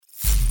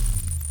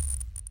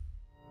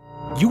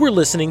You are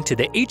listening to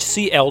the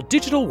HCL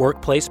Digital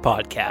Workplace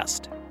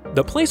Podcast,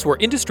 the place where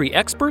industry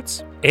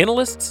experts,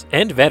 analysts,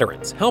 and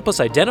veterans help us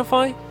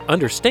identify,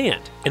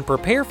 understand, and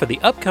prepare for the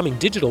upcoming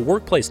digital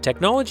workplace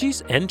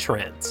technologies and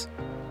trends.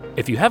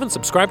 If you haven't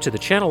subscribed to the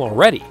channel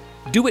already,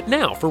 do it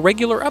now for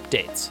regular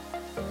updates.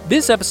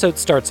 This episode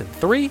starts in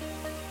 3,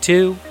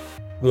 2,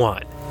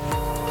 1.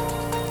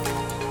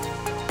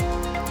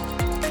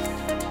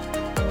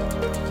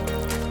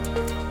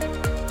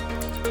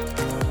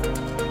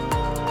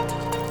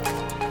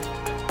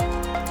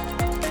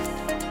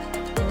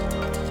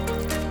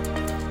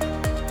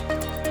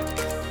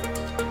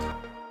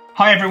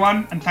 Hi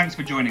everyone, and thanks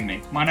for joining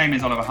me. My name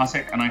is Oliver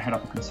Hussick and I head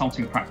up a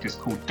consulting practice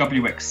called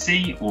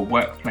WXC, or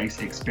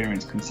Workplace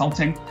Experience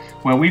Consulting,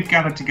 where we've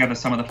gathered together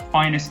some of the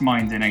finest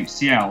minds in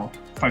HCL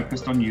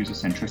focused on user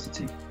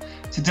centricity.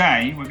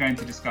 Today, we're going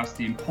to discuss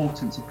the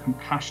importance of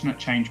compassionate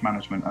change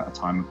management at a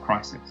time of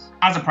crisis.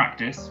 As a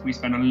practice, we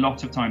spend a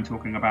lot of time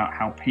talking about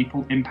how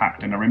people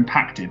impact and are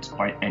impacted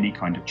by any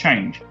kind of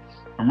change.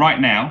 And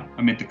right now,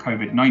 amid the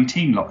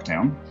COVID-19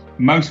 lockdown,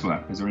 most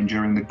workers are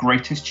enduring the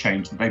greatest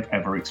change that they've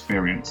ever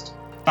experienced.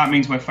 That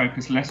means we're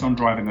focused less on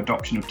driving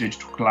adoption of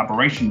digital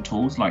collaboration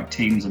tools like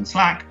Teams and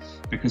Slack,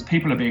 because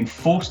people are being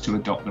forced to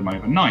adopt them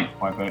overnight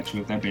by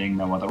virtue of there being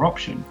no other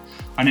option,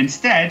 and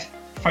instead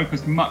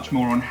focused much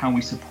more on how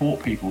we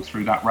support people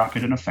through that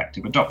rapid and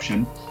effective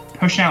adoption,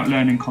 push out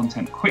learning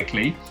content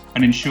quickly,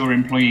 and ensure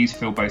employees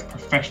feel both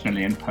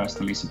professionally and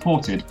personally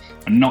supported,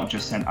 and not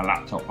just sent a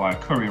laptop by a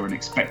courier and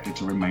expected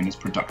to remain as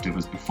productive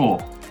as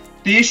before.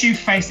 The issue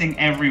facing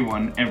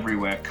everyone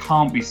everywhere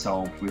can't be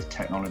solved with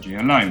technology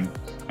alone,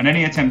 and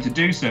any attempt to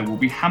do so will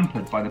be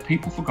hampered by the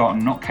people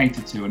forgotten, not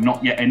catered to, and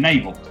not yet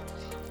enabled.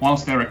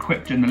 Whilst they're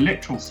equipped in the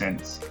literal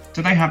sense,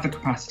 do they have the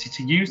capacity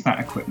to use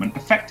that equipment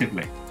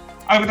effectively?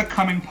 Over the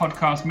coming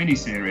podcast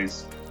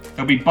mini-series,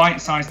 there'll be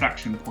bite-sized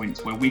action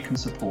points where we can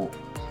support,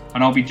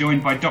 and I'll be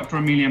joined by Dr.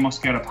 Emilia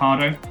Mosquera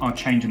Pardo, our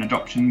Change and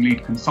Adoption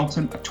Lead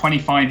Consultant, a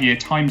 25-year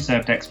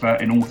time-served expert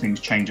in all things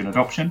change and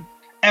adoption.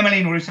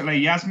 Emmeline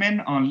Rousselier-Yasmin,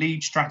 our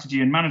Lead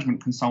Strategy and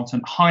Management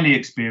Consultant, highly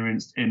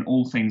experienced in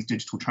all things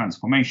digital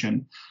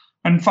transformation.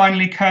 And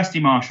finally, Kirsty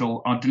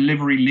Marshall, our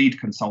Delivery Lead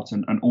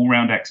Consultant and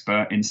all-round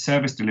expert in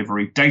service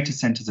delivery, data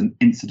centers and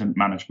incident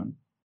management.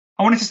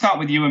 I wanted to start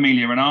with you,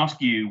 Emilia, and ask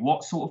you,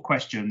 what sort of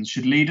questions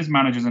should leaders,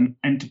 managers and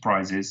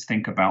enterprises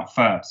think about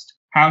first?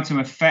 How to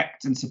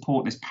affect and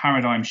support this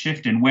paradigm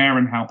shift in where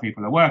and how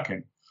people are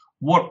working?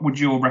 What would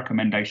your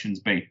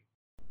recommendations be?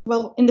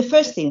 Well, in the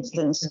first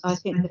instance, I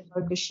think the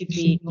focus should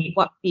be on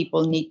what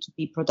people need to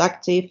be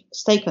productive,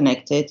 stay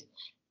connected,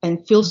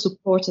 and feel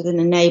supported and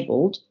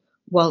enabled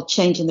while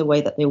changing the way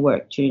that they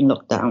work during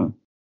lockdown.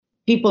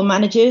 People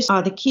managers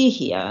are the key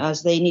here,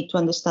 as they need to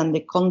understand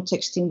the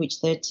context in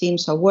which their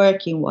teams are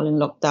working while in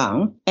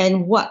lockdown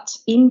and what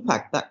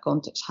impact that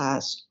context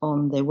has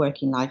on their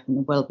working life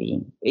and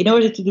well-being. In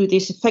order to do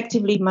this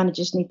effectively,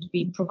 managers need to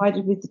be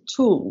provided with the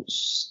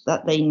tools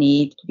that they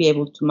need to be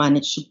able to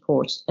manage,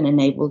 support, and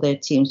enable their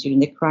teams during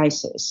the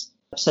crisis,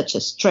 such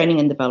as training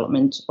and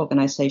development,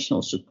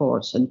 organizational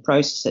support and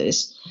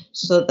processes,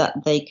 so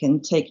that they can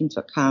take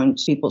into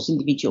account people's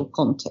individual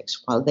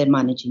context while they're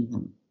managing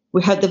them.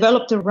 We have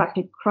developed a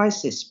rapid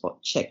crisis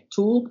spot check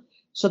tool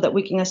so that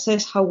we can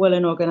assess how well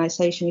an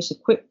organization is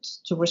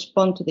equipped to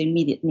respond to the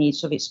immediate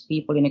needs of its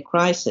people in a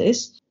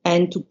crisis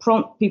and to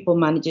prompt people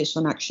managers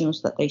on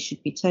actions that they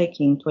should be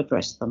taking to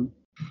address them.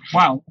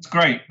 Wow, that's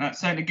great. That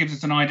certainly gives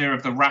us an idea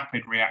of the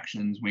rapid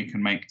reactions we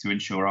can make to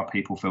ensure our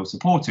people feel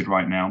supported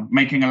right now,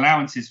 making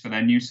allowances for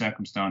their new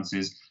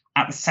circumstances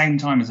at the same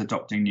time as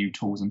adopting new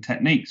tools and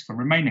techniques for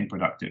remaining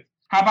productive.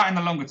 How about in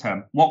the longer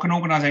term? What can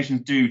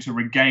organisations do to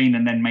regain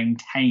and then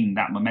maintain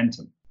that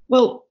momentum?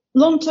 Well,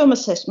 long-term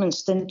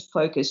assessments tend to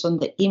focus on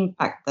the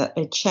impact that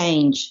a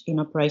change in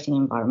operating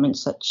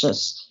environments, such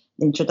as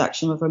the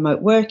introduction of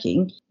remote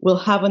working, will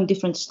have on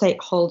different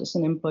stakeholders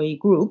and employee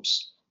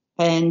groups,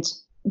 and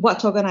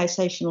what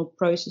organisational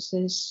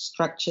processes,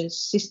 structures,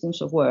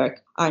 systems of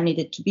work are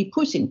needed to be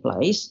put in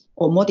place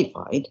or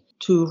modified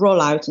to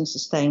roll out and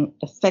sustain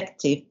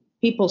effective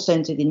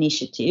people-centred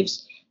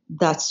initiatives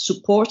that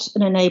support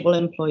and enable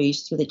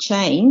employees through the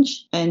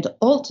change and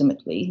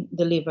ultimately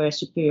deliver a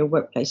superior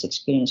workplace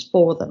experience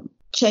for them.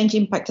 Change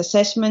impact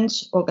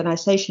assessments,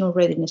 organizational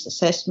readiness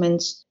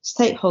assessments,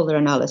 stakeholder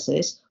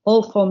analysis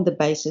all form the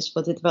basis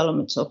for the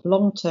development of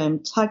long-term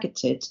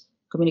targeted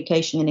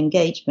communication and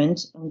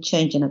engagement and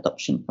change and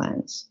adoption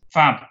plans.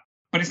 Fab.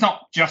 But it's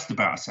not just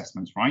about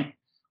assessments, right?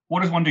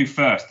 What does one do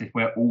first if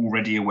we're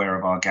already aware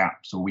of our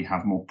gaps or we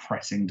have more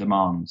pressing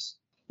demands?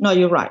 No,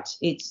 you're right.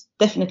 It's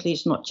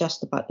not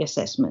just about the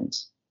assessment.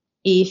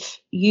 If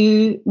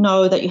you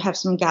know that you have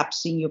some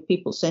gaps in your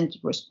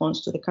people-centered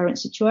response to the current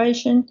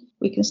situation,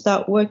 we can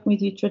start working with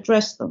you to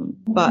address them.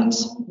 But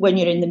when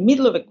you're in the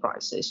middle of a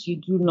crisis, you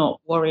do not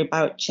worry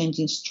about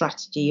changing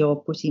strategy or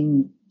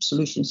putting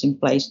solutions in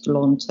place to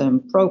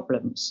long-term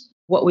problems.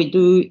 What we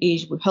do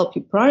is we help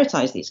you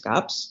prioritize these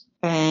gaps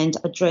and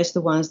address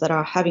the ones that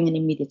are having an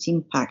immediate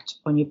impact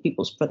on your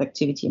people's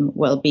productivity and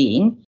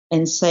well-being,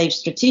 and save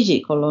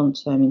strategic or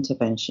long-term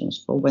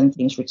interventions for when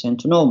things return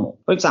to normal.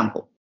 For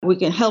example, we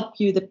can help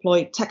you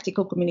deploy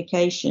tactical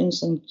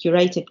communications and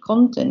curated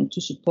content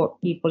to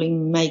support people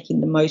in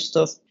making the most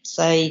of,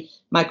 say,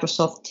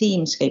 Microsoft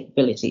Teams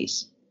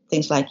capabilities,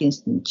 things like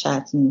instant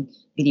chat and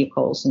video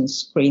calls and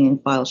screen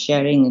and file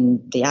sharing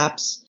and the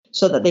apps,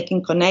 so that they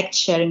can connect,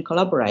 share and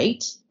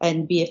collaborate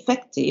and be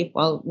effective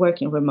while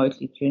working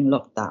remotely during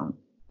lockdown.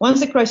 Once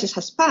the crisis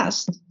has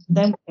passed,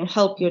 then we can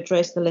help you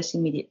address the less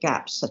immediate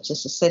gaps, such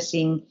as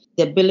assessing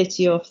the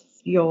ability of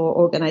your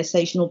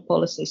organizational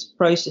policies,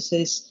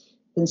 processes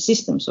and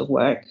systems of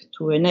work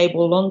to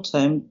enable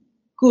long-term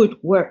good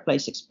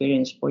workplace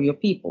experience for your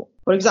people.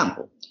 For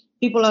example,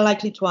 people are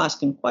likely to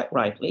ask, and quite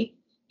rightly,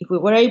 if we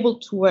were able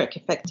to work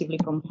effectively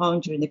from home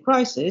during the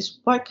crisis,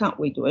 why can't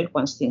we do it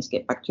once things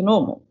get back to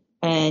normal?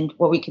 And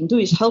what we can do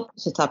is help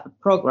set up a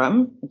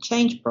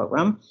change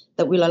program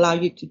that will allow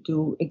you to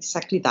do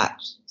exactly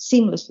that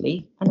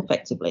seamlessly and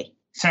effectively.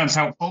 Sounds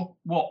helpful.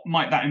 What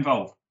might that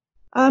involve?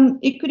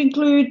 It could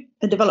include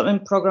a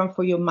development program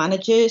for your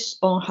managers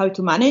on how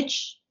to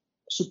manage,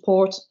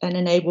 support and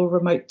enable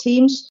remote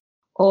teams,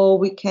 or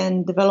we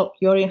can develop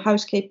your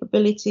in-house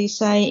capabilities,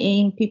 say,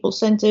 in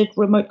people-centered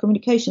remote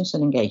communications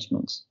and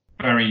engagements.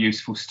 Very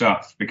useful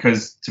stuff,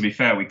 because to be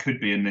fair, we could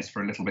be in this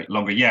for a little bit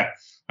longer yet,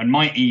 and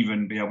might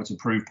even be able to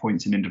prove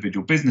points in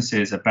individual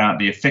businesses about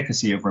the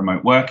efficacy of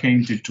remote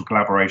working, digital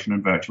collaboration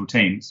and virtual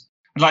teams.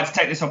 I'd like to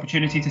take this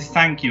opportunity to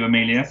thank you,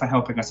 Amelia, for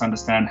helping us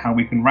understand how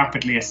we can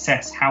rapidly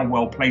assess how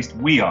well placed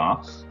we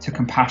are to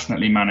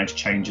compassionately manage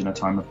change in a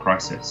time of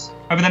crisis.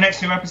 Over the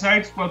next 2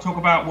 episodes, we'll talk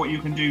about what you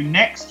can do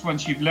next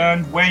once you've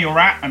learned where you're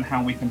at and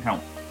how we can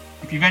help.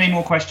 If you've any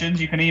more questions,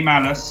 you can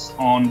email us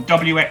on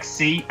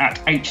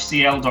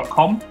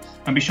wxc@hcl.com,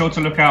 and be sure to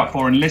look out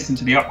for and listen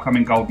to the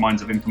upcoming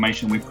goldmines of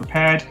information we've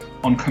prepared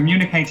on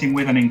communicating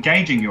with and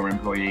engaging your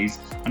employees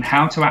and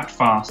how to act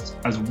fast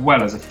as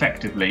well as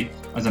effectively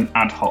as an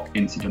ad hoc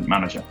incident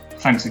manager.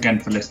 Thanks again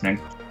for listening.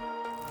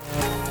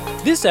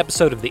 This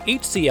episode of the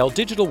HCL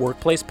Digital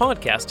Workplace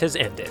Podcast has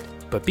ended,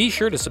 but be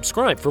sure to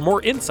subscribe for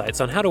more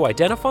insights on how to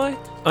identify,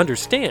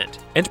 understand,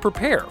 and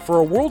prepare for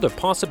a world of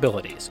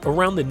possibilities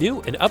around the new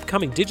and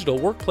upcoming digital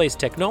workplace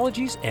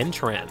technologies and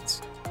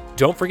trends.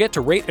 Don't forget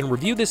to rate and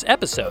review this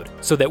episode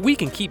so that we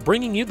can keep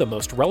bringing you the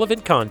most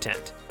relevant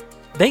content.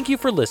 Thank you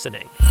for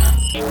listening.